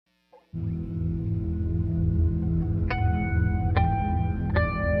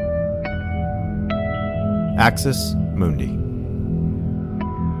Axis Mundi.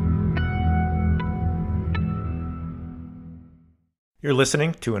 You're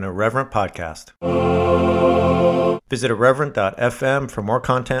listening to an Irreverent podcast. Visit irreverent.fm for more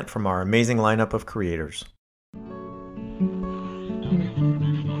content from our amazing lineup of creators.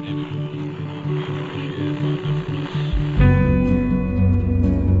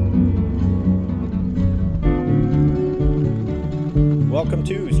 Welcome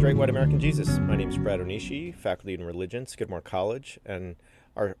to Straight White American Jesus. My name is Brad Onishi, faculty in religion, Skidmore College, and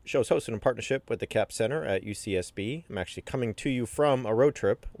our show is hosted in partnership with the Capps Center at UCSB. I'm actually coming to you from a road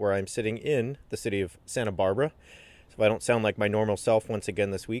trip where I'm sitting in the city of Santa Barbara. So if I don't sound like my normal self once again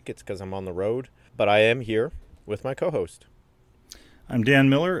this week, it's because I'm on the road. But I am here with my co-host. I'm Dan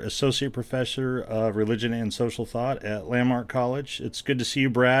Miller, Associate Professor of Religion and Social Thought at Landmark College. It's good to see you,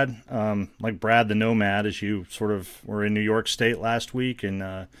 Brad. Like Brad the Nomad, as you sort of were in New York State last week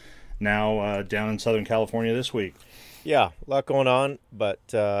and now down in Southern California this week. Yeah, a lot going on, but,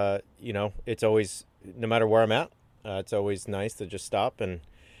 it's always, no matter where I'm at, it's always nice to just stop and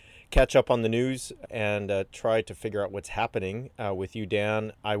catch up on the news and try to figure out what's happening with you,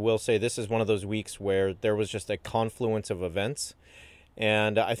 Dan. I will say this is one of those weeks where there was just a confluence of events,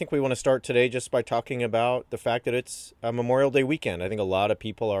 and I think we want to start today just by talking about the fact that it's a Memorial Day weekend. I think a lot of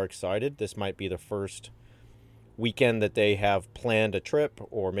people are excited. This might be the first weekend that they have planned a trip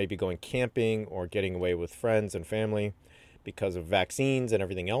or maybe going camping or getting away with friends and family because of vaccines and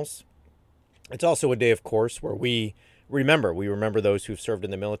everything else. It's also a day, of course, where we remember those who've served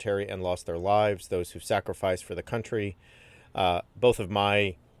in the military and lost their lives, those who've sacrificed for the country. Both of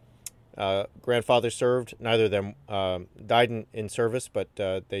my grandfathers served. Neither of them died in service, but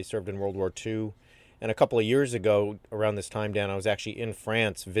they served in World War II. And a couple of years ago, around this time, Dan, I was actually in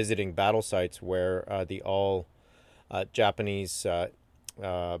France visiting battle sites where the Japanese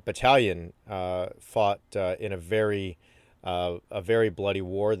battalion fought in a very bloody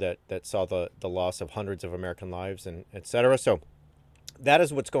war that saw the loss of hundreds of American lives and et cetera. So that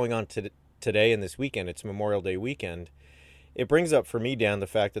is what's going on today and this weekend. It's Memorial Day weekend. It brings up for me, Dan, the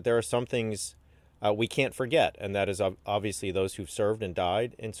fact that there are some things we can't forget, and that is obviously those who've served and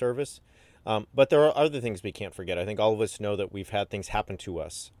died in service. But there are other things we can't forget. I think all of us know that we've had things happen to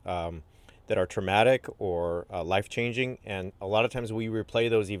us that are traumatic or life-changing, and a lot of times we replay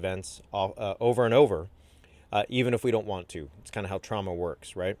those events over and over, even if we don't want to. It's kind of how trauma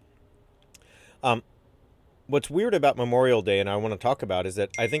works, right? What's weird about Memorial Day, and I want to talk about, is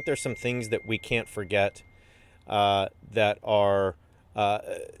that I think there's some things that we can't forget that are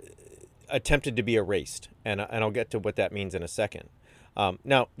attempted to be erased, and I'll get to what that means in a second.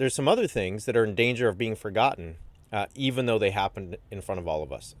 Now, there's some other things that are in danger of being forgotten, even though they happened in front of all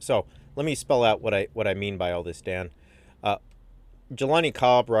of us. So let me spell out what I mean by all this, Dan. Jelani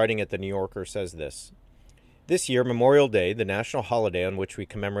Cobb, writing at The New Yorker, says this: "This year, Memorial Day, the national holiday on which we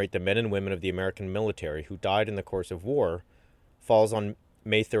commemorate the men and women of the American military who died in the course of war, falls on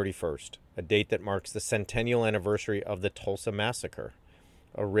May 31st, a date that marks the centennial anniversary of the Tulsa Massacre,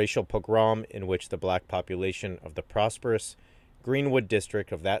 a racial pogrom in which the black population of the prosperous Greenwood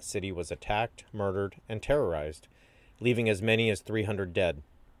district of that city was attacked, murdered, and terrorized, leaving as many as 300 dead.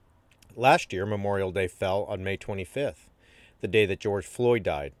 Last year, Memorial Day fell on May 25th, the day that George Floyd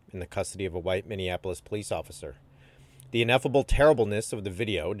died in the custody of a white Minneapolis police officer. The ineffable terribleness of the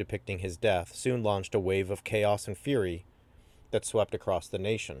video depicting his death soon launched a wave of chaos and fury that swept across the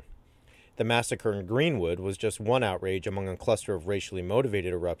nation. The massacre in Greenwood was just one outrage among a cluster of racially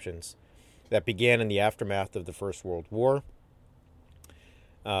motivated eruptions that began in the aftermath of the First World War.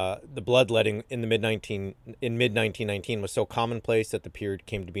 The bloodletting in mid-1919 was so commonplace that the period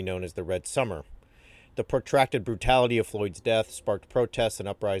came to be known as the Red Summer. The protracted brutality of Floyd's death sparked protests and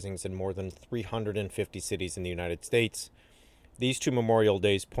uprisings in more than 350 cities in the United States. These two Memorial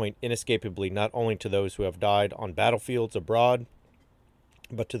Days point inescapably not only to those who have died on battlefields abroad,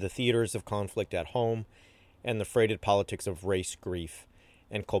 but to the theaters of conflict at home and the freighted politics of race, grief,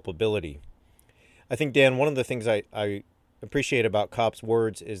 and culpability." I think, Dan, one of the things I appreciate about Cobb's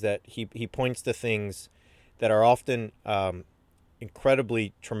words is that he points to things that are often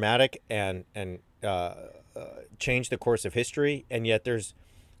incredibly traumatic and change the course of history, and yet there's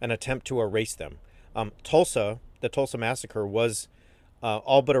an attempt to erase them. The Tulsa Massacre was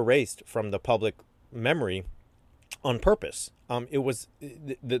all but erased from the public memory on purpose. It was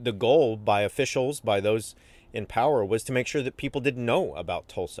the goal by officials, by those in power, was to make sure that people didn't know about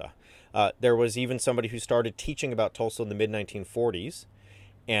Tulsa. There was even somebody who started teaching about Tulsa in the mid-1940s,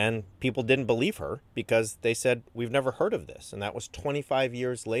 and people didn't believe her because they said, we've never heard of this. And that was 25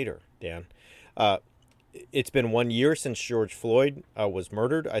 years later, Dan. it's been 1 year since George Floyd was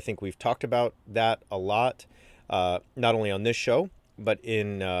murdered. I think we've talked about that a lot, not only on this show, but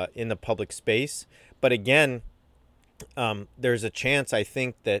in the public space. But again, there's a chance, I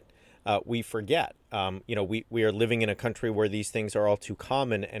think, that we forget. We are living in a country where these things are all too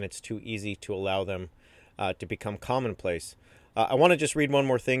common, and it's too easy to allow them to become commonplace. I want to just read one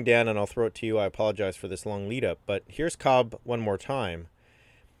more thing, Dan, and I'll throw it to you. I apologize for this long lead up, but here's Cobb one more time.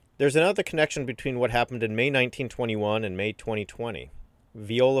 There's another connection between what happened in May 1921 and May 2020.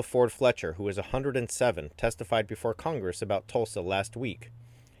 Viola Ford Fletcher, who is 107, testified before Congress about Tulsa last week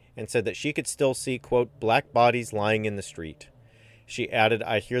and said that she could still see, quote, black bodies lying in the street. She added,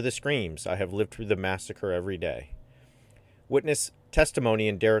 "I hear the screams. I have lived through the massacre every day." Witness testimony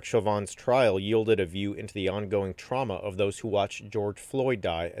in Derek Chauvin's trial yielded a view into the ongoing trauma of those who watched George Floyd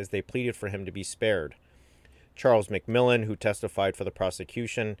die as they pleaded for him to be spared. Charles McMillan, who testified for the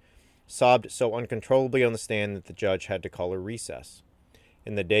prosecution, sobbed so uncontrollably on the stand that the judge had to call a recess.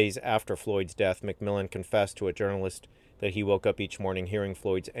 In the days after Floyd's death, McMillan confessed to a journalist that he woke up each morning hearing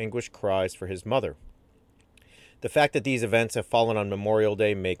Floyd's anguished cries for his mother. The fact that these events have fallen on Memorial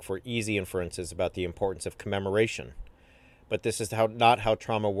Day make for easy inferences about the importance of commemoration. But this is not how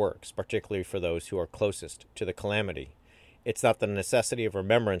trauma works, particularly for those who are closest to the calamity. It's not the necessity of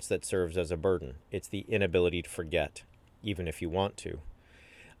remembrance that serves as a burden. It's the inability to forget, even if you want to.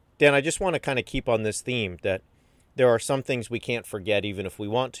 Dan, I just want to kind of keep on this theme that there are some things we can't forget even if we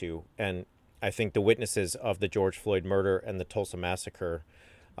want to. And I think the witnesses of the George Floyd murder and the Tulsa massacre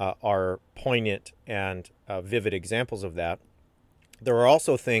are poignant and vivid examples of that. There are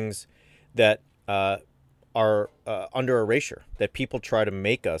also things that are under erasure, that people try to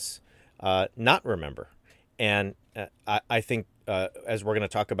make us not remember. And I think, as we're going to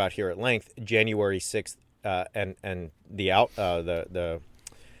talk about here at length, January 6th and the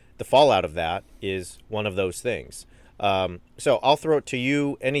fallout of that is one of those things. So I'll throw it to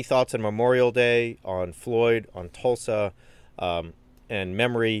you. Any thoughts on Memorial Day, on Floyd, on Tulsa, and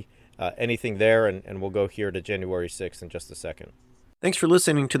memory, anything there? And we'll go here to January 6th in just a second. Thanks for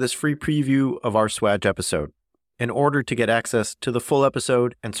listening to this free preview of our SWAJ episode. In order to get access to the full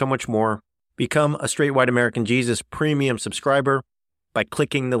episode and so much more, become a Straight White American Jesus premium subscriber by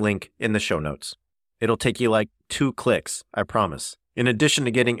clicking the link in the show notes. It'll take you like 2 clicks, I promise. In addition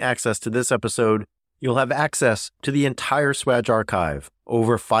to getting access to this episode, you'll have access to the entire SWAJ archive,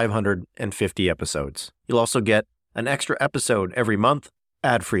 over 550 episodes. You'll also get an extra episode every month,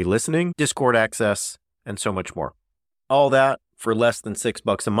 ad-free listening, Discord access, and so much more. All that for less than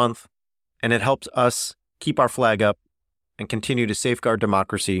 $6 a month, and it helps us keep our flag up and continue to safeguard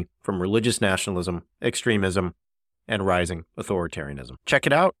democracy from religious nationalism, extremism, and rising authoritarianism. Check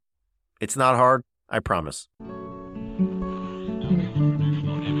it out. It's not hard, I promise.